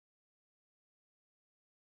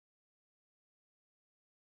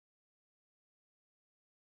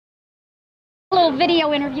Little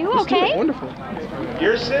video interview, Let's do okay? it. Wonderful.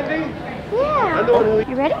 You're Cyndi? Yeah.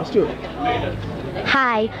 You ready? Let's do it.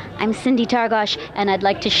 Hi, I'm Cyndi Targosz, and I'd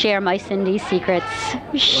like to share my Cyndi secrets.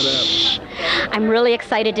 Shh. I'm really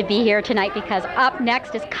excited to be here tonight because up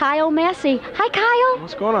next is Massey. Hi, Kyle.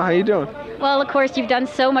 What's going on? How you doing? Well, of course, you've done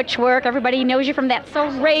so much work. Everybody knows you from That's So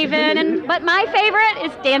Raven, but my favorite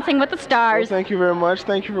is Dancing with the Stars. Well, thank you very much.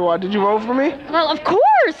 Thank you for watching. Did you vote for me? Well, of course.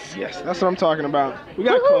 Yes, that's what I'm talking about. We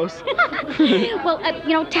got close.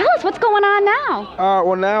 Well, tell us what's going on now.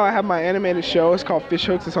 Well, now I have my animated show. It's called Fish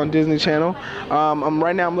Hooks. It's on Disney Channel.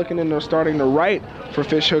 Right now I'm looking into starting to write for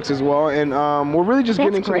Fish Hooks as well, and we're really just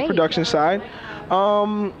getting into the production side.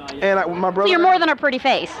 My brother. So you're more than a pretty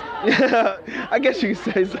face. Yeah, I guess you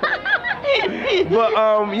could say so. But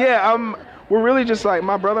yeah, we're really just like,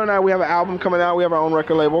 my brother and I, we have an album coming out. We have our own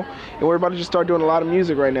record label, and we're about to just start doing a lot of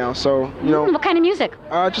music right now. So, you know. What kind of music?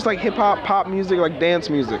 Just like hip hop, pop music, like dance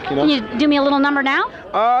music, you know. Can you do me a little number now?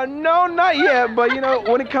 No, not yet, but you know,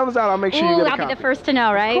 when it comes out, I'll make sure you get a copy. I'll be the first to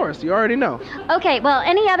know, right? Of course, you already know. Okay, well,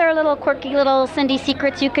 any other little quirky little Cyndi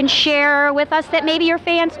secrets you can share with us that maybe your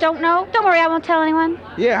fans don't know? Don't worry, I won't tell anyone.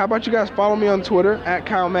 Yeah, how about you guys follow me on Twitter at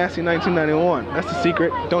KyleMassey1991. That's the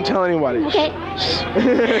secret. Don't tell anybody. Okay.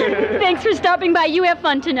 Thanks for stopping by. You have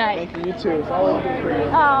fun tonight. Thank you, you too. It's all I do for you.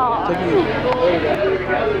 Oh. Take it easy. There you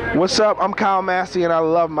go. What's up? I'm Kyle Massey, and I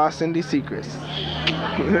love my Cyndi secrets.